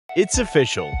It's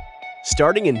official.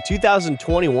 Starting in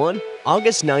 2021,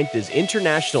 August 9th is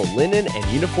International Linen and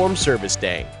Uniform Service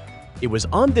Day. It was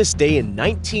on this day in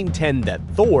 1910 that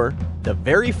Thor, the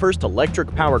very first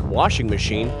electric-powered washing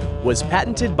machine, was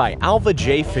patented by Alva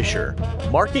J.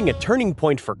 marking a turning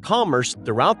point for commerce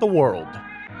throughout the world.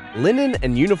 Linen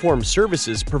and uniform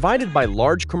services provided by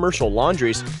large commercial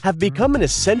laundries have become an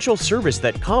essential service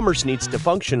that commerce needs to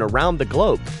function around the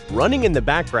globe. Running in the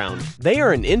background, they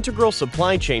are an integral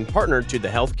supply chain partner to the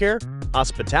healthcare,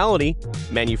 hospitality,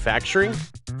 manufacturing,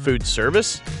 food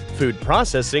service, food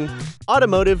processing,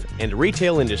 automotive, and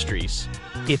retail industries.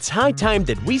 It's high time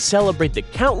that we celebrate the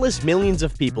countless millions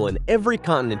of people in every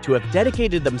continent who have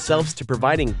dedicated themselves to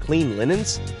providing clean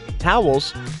linens,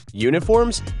 towels,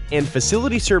 uniforms, and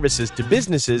facility services to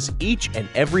businesses each and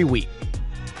every week.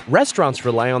 Restaurants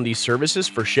rely on these services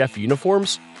for chef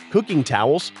uniforms, cooking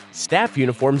towels, staff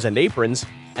uniforms and aprons,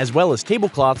 as well as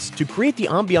tablecloths to create the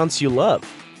ambiance you love,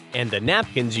 and the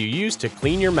napkins you use to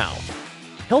clean your mouth.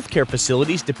 Healthcare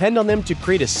facilities depend on them to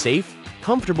create a safe,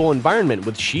 comfortable environment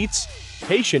with sheets,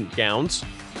 patient gowns,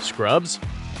 scrubs,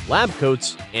 lab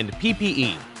coats, and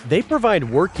PPE. They provide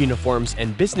work uniforms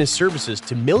and business services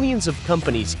to millions of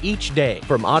companies each day,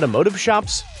 from automotive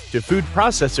shops to food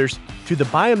processors to the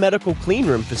biomedical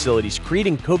cleanroom facilities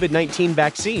creating COVID-19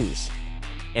 vaccines.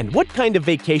 And what kind of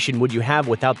vacation would you have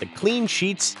without the clean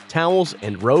sheets, towels,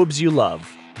 and robes you love?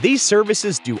 These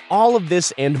services do all of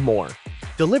this and more,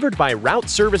 delivered by route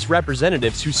service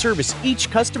representatives who service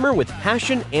each customer with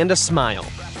passion and a smile.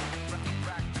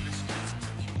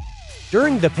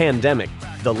 During the pandemic,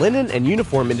 the linen and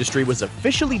uniform industry was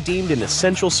officially deemed an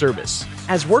essential service,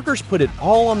 as workers put it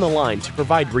all on the line to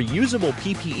provide reusable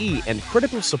PPE and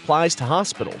critical supplies to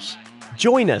hospitals.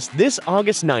 Join us this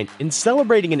August 9th in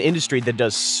celebrating an industry that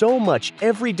does so much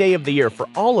every day of the year for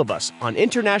all of us on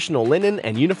International Linen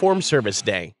and Uniform Service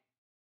Day.